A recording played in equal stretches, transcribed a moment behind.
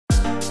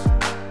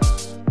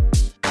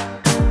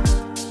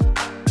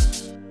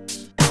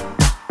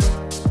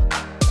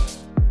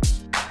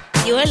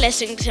You are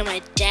listening to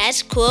my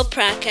dad's cool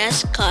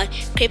podcast called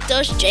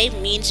Crypto's J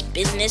Means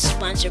Business,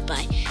 sponsored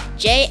by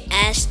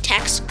JS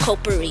Tax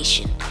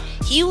Corporation.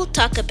 He will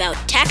talk about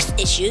tax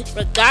issues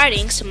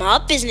regarding small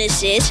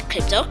businesses,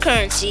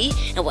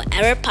 cryptocurrency, and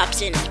whatever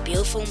pops in his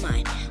beautiful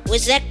mind.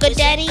 Was that good,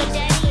 Daddy?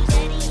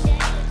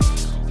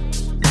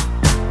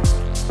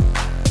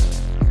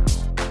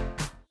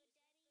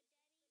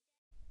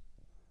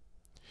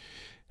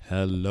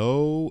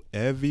 Hello,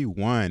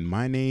 everyone.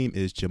 My name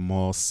is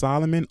Jamal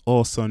Solomon,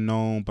 also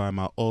known by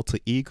my alter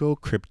ego,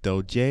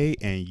 Crypto J,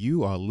 and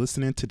you are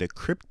listening to the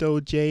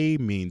Crypto J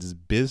Means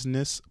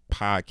Business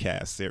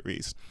podcast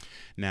series.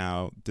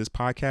 Now, this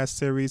podcast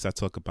series, I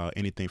talk about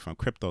anything from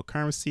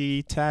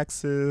cryptocurrency,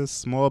 taxes,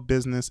 small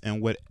business, and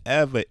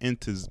whatever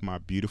enters my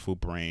beautiful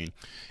brain.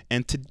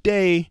 And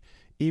today,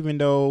 even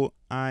though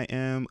I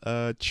am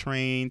a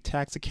trained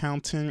tax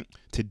accountant,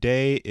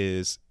 today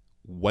is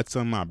what's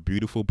on my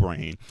beautiful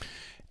brain.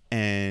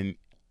 And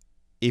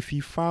if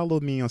you follow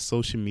me on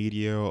social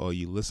media or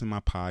you listen to my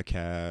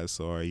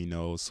podcast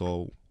or,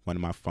 so one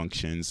of my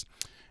functions,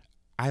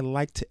 I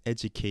like to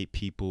educate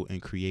people in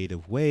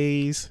creative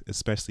ways,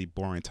 especially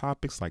boring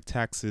topics like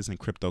taxes and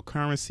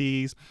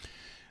cryptocurrencies,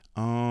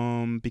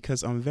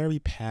 because I'm very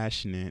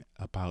passionate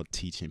about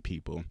teaching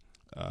people,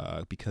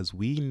 because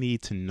we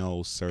need to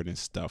know certain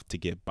stuff to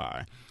get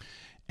by.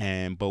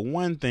 But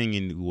one thing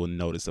you will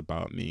notice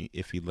about me,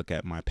 if you look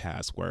at my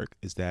past work,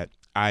 is that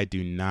I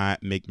do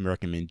not make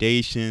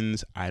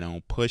recommendations. I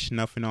don't push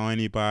nothing on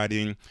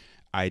anybody.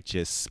 I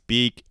just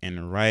speak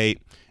and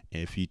write.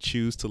 If you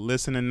choose to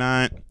listen or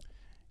not,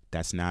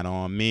 that's not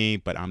on me,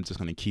 but I'm just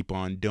going to keep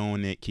on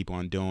doing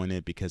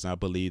it because I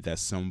believe that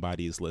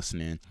somebody is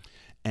listening.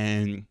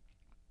 And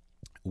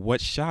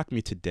what shocked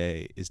me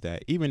today is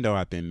that even though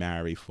I've been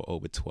married for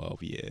over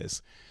 12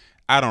 years,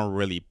 I don't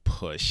really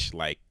push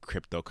like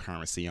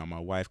cryptocurrency on my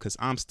wife because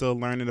I'm still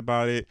learning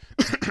about it.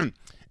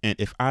 And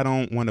if I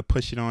don't want to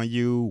push it on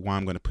you, well,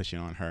 I'm going to push it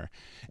on her.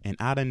 And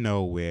out of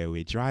nowhere,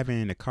 we're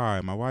driving in the car,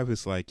 and my wife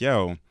is like,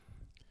 yo,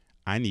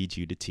 I need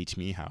you to teach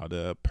me how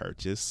to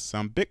purchase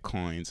some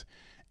Bitcoins.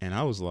 And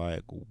I was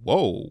like,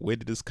 whoa, where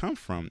did this come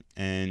from?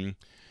 And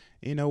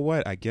you know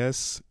what? I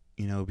guess,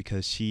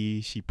 because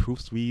she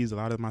proofreads a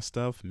lot of my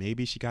stuff,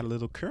 maybe she got a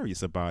little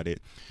curious about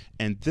it.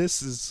 And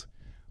this is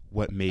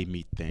what made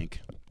me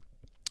think,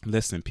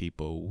 listen,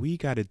 people, we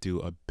got to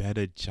do a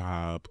better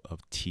job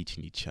of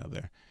teaching each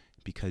other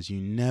because you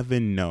never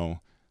know.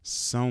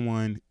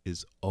 Someone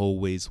is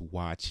always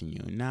watching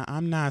you. Now,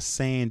 I'm not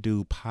saying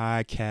do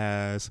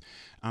podcasts.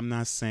 I'm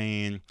not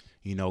saying,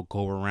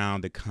 go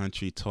around the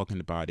country talking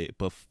about it,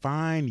 but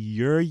find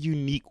your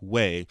unique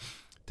way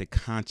to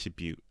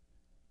contribute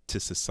to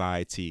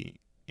society,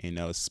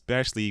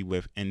 especially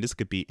with, and this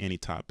could be any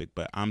topic,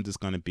 but I'm just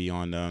going to be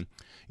on the,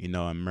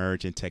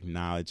 emerging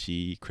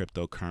technology,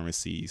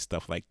 cryptocurrency,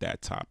 stuff like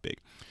that topic.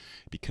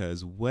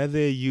 Because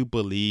whether you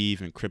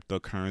believe in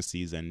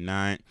cryptocurrencies or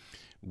not,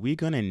 we're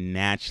going to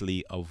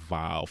naturally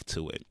evolve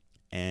to it.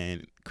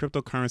 And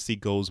cryptocurrency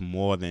goes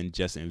more than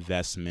just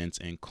investments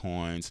and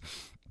coins.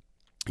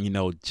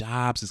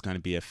 Jobs is going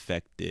to be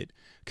affected.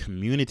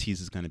 Communities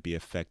is going to be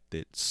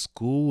affected.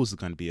 Schools is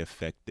going to be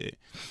affected.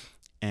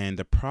 And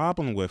the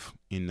problem with,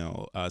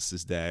 us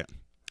is that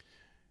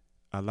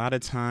a lot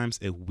of times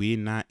if we're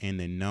not in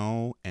the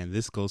know, and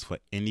this goes for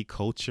any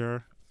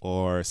culture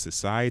or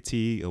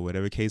society or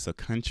whatever case or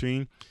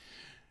country,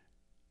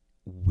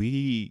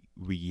 we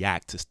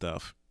react to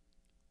stuff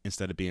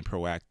instead of being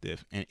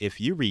proactive. And if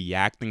you're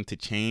reacting to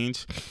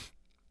change,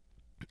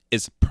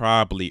 it's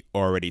probably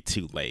already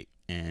too late.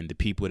 And the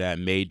people that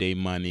made their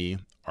money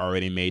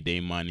already made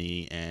their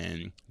money,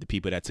 and the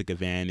people that took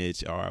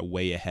advantage are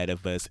way ahead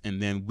of us,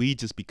 and then we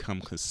just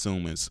become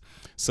consumers.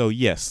 So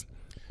yes,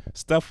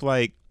 stuff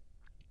like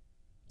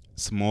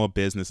small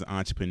business and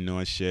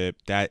entrepreneurship,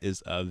 that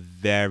is a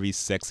very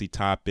sexy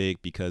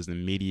topic because the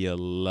media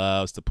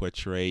loves to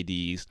portray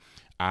these,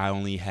 I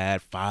only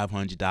had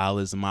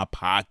 $500 in my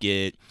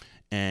pocket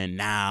and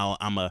now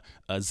I'm a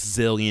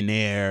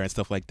zillionaire and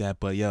stuff like that.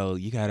 But yo,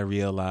 you got to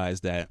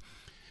realize that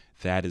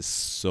is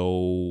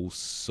so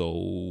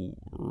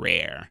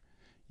rare.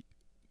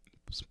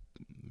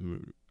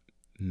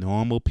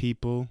 Normal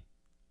people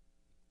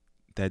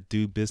that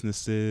do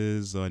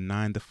businesses or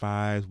 9 to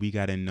 5, we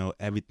got to know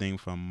everything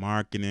from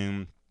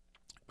marketing,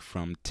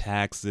 from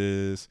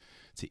taxes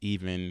to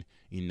even,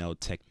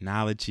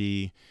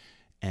 technology.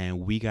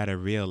 And we got to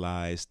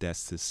realize that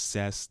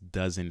success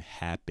doesn't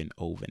happen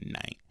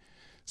overnight.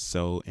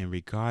 So in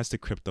regards to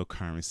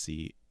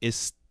cryptocurrency, it's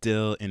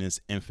still in its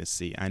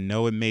infancy. I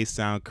know it may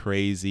sound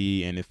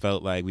crazy and it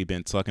felt like we've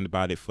been talking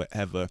about it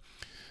forever,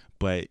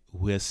 but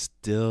we're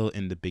still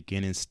in the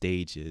beginning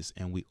stages,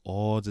 and we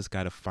all just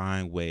got to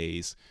find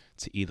ways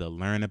to either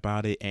learn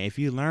about it. And if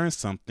you learn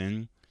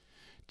something,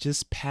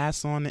 just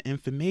pass on the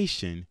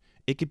information.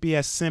 It could be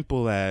as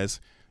simple as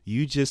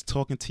you just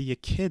talking to your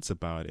kids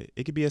about it.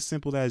 It could be as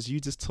simple as you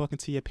just talking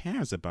to your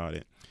parents about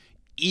it.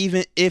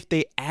 Even if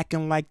they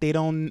acting like they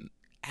don't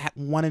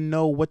want to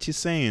know what you're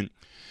saying.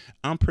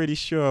 I'm pretty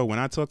sure when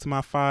I talk to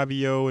my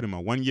 5-year-old and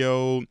my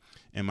 1-year-old,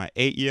 and my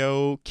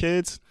 8-year-old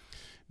kids,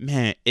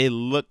 man, it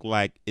looked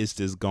like it's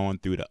just going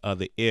through the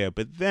other ear.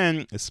 But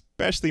then,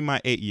 especially my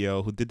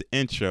 8-year-old who did the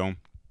intro,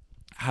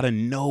 out of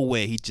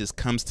nowhere, he just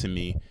comes to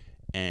me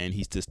and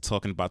he's just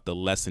talking about the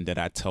lesson that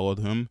I told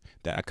him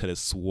that I could have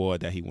swore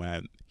that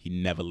he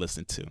never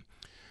listened to.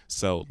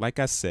 So, like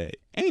I said,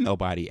 ain't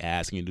nobody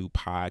asking you to do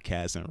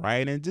podcasts and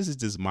writing. This is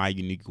just my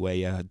unique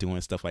way of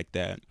doing stuff like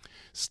that.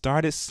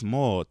 Start it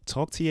small.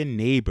 Talk to your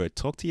neighbor.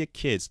 Talk to your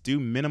kids. Do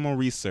minimal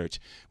research.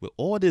 With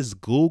all this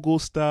Google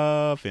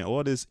stuff and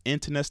all this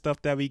internet stuff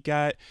that we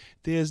got,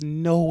 there's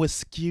no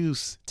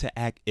excuse to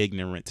act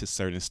ignorant to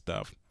certain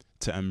stuff,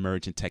 to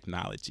emerging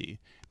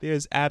technology.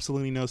 There's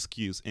absolutely no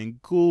excuse. In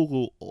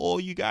Google, all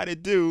you got to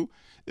do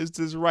is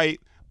just write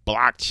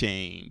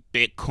blockchain,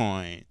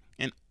 Bitcoin,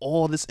 and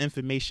all this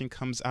information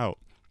comes out.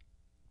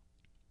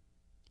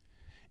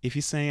 If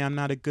you're saying I'm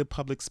not a good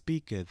public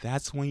speaker,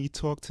 that's when you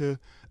talk to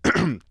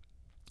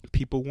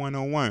people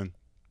one-on-one.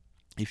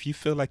 If you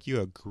feel like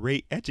you're a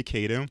great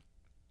educator,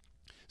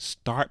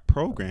 start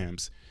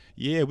programs.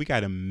 Yeah, we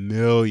got 1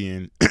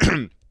 million.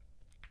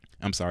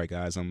 I'm sorry,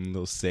 guys. I'm a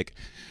little sick.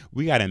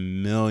 We got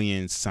 1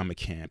 million summer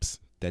camps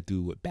that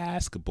do with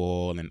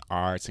basketball and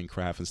arts and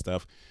craft and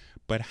stuff.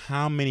 But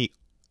how many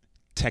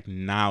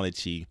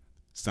technology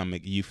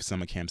youth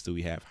summer camps do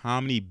we have?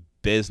 How many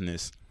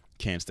business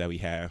camps that we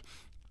have?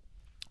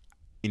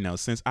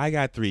 Since I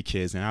got 3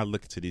 kids and I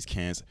look into these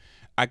camps,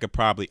 I could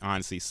probably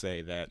honestly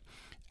say that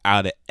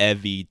out of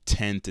every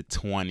 10 to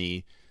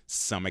 20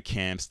 summer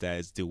camps that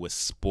is do with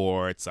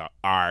sports or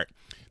art,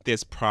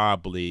 there's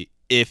probably,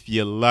 if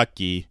you're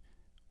lucky,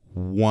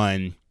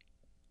 one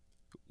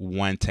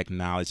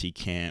technology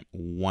camp,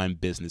 one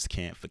business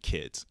camp for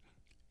kids.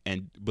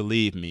 And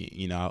believe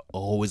me, I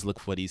always look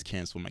for these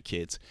camps for my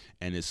kids,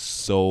 and it's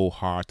so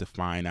hard to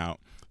find out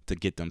to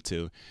get them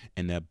to.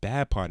 And the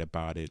bad part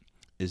about it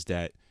is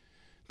that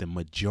the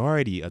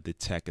majority of the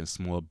tech and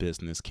small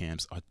business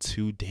camps are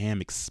too damn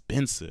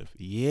expensive.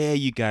 Yeah,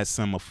 you got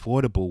some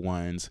affordable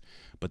ones,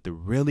 but the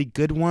really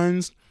good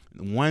ones,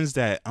 the ones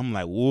that I'm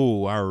like,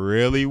 whoa, I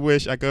really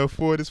wish I could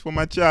afford this for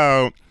my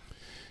child,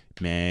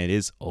 man,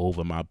 it's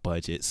over my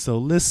budget. So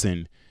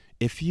listen,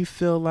 if you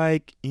feel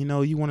like,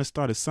 you want to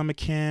start a summer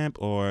camp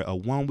or a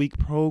 1-week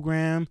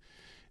program,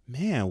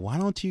 man, why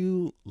don't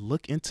you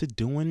look into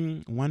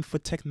doing one for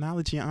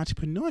technology and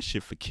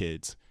entrepreneurship for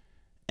kids?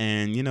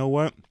 And you know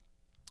what?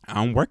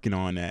 I'm working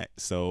on that.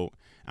 So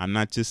I'm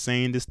not just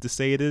saying this to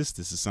say this.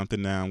 This is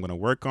something that I'm going to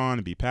work on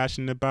and be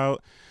passionate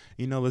about.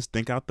 Let's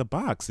think out the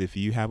box. If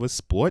you have a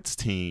sports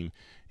team,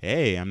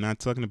 hey, I'm not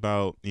talking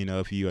about,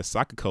 if you're a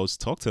soccer coach,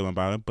 talk to them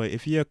about it. But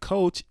if you're a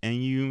coach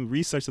and you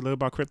research a little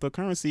about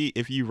cryptocurrency,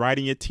 if you're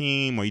writing your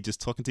team or you're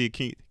just talking to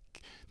your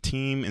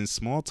team in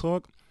small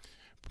talk,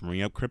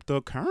 bring up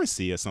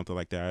cryptocurrency or something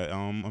like that,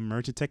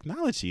 emerging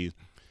technology.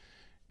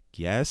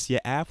 Yes,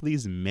 your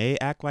athletes may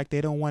act like they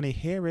don't want to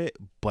hear it,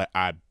 but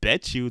I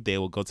bet you they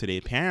will go to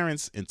their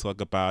parents and talk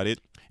about it.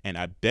 And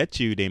I bet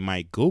you they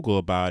might Google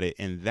about it.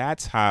 And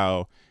that's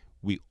how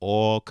we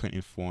all can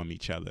inform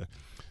each other.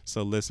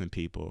 So listen,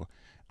 people,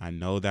 I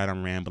know that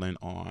I'm rambling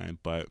on,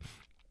 but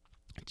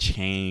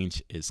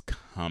change is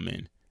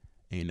coming.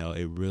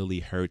 It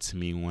really hurts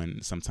me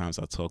when sometimes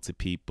I talk to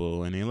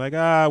people and they're like,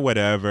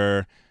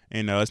 whatever,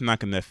 it's not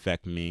going to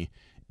affect me.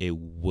 It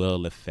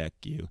will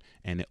affect you.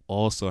 And it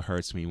also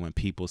hurts me when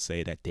people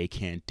say that they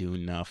can't do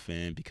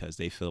nothing because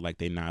they feel like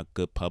they're not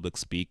good public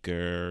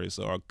speakers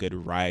or good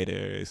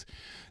writers.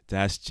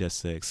 That's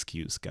just an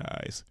excuse,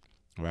 guys,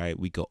 right?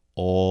 We could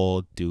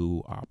all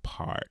do our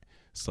part.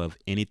 So if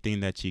anything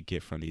that you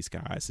get from these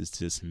guys is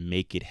just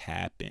make it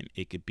happen.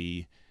 It could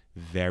be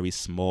very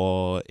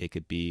small. It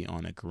could be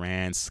on a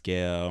grand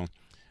scale,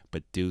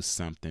 but do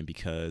something,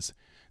 because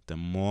the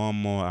more and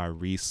more I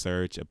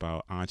research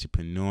about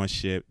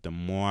entrepreneurship, the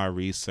more I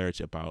research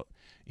about,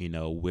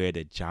 where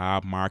the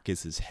job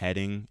markets is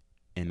heading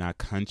in our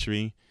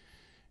country,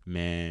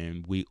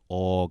 man, we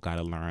all got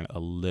to learn a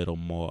little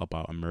more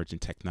about emerging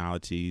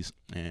technologies.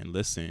 And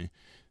listen,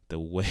 the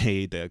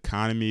way the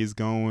economy is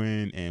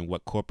going and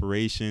what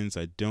corporations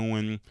are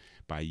doing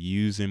by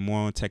using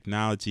more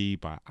technology,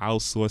 by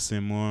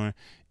outsourcing more,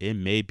 it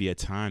may be a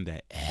time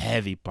that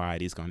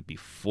everybody's going to be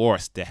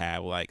forced to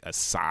have like a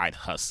side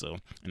hustle.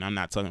 And I'm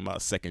not talking about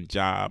a second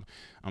job.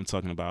 I'm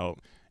talking about,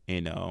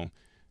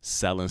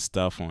 selling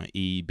stuff on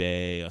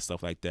eBay or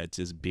stuff like that,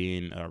 just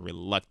being a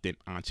reluctant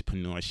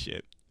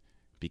entrepreneurship,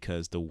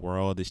 because the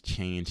world is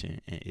changing.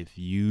 And if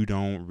you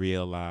don't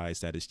realize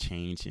that it's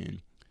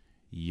changing,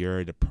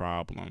 you're the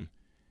problem.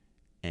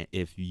 And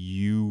if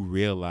you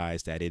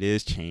realize that it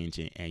is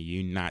changing and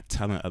you're not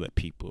telling other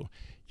people,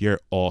 you're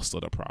also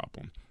the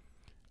problem.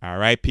 All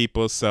right,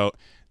 people. So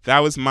that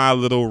was my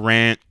little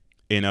rant.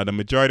 The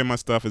majority of my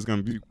stuff is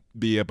going to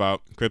be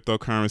about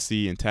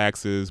cryptocurrency and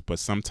taxes, but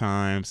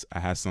sometimes I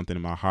have something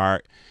in my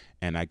heart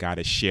and I got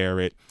to share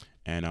it.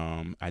 And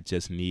I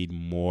just need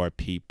more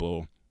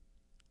people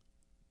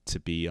to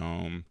be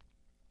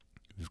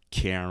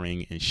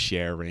caring and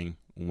sharing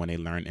when they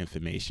learn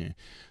information.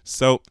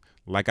 So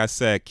like I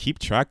said, keep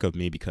track of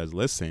me because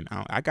listen,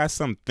 I got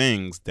some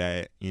things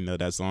that,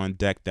 that's on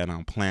deck that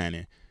I'm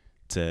planning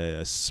to,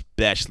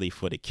 especially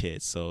for the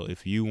kids. So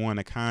if you want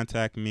to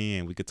contact me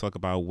and we could talk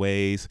about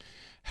ways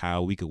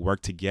how we could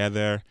work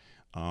together,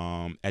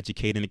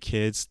 educating the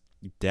kids,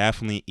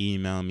 definitely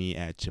email me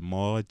at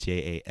Jamal,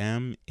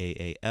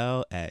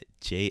 Jamaal at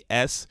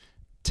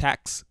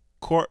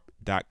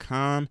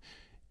jstaxcorp.com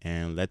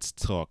and let's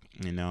talk.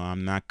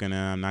 I'm not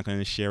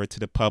gonna share it to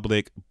the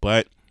public,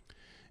 but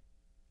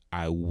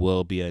I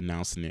will be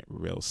announcing it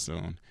real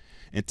soon.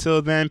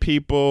 Until then,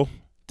 people,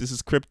 this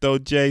is Crypto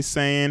J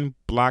saying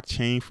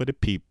blockchain for the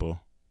people.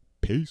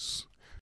 Peace.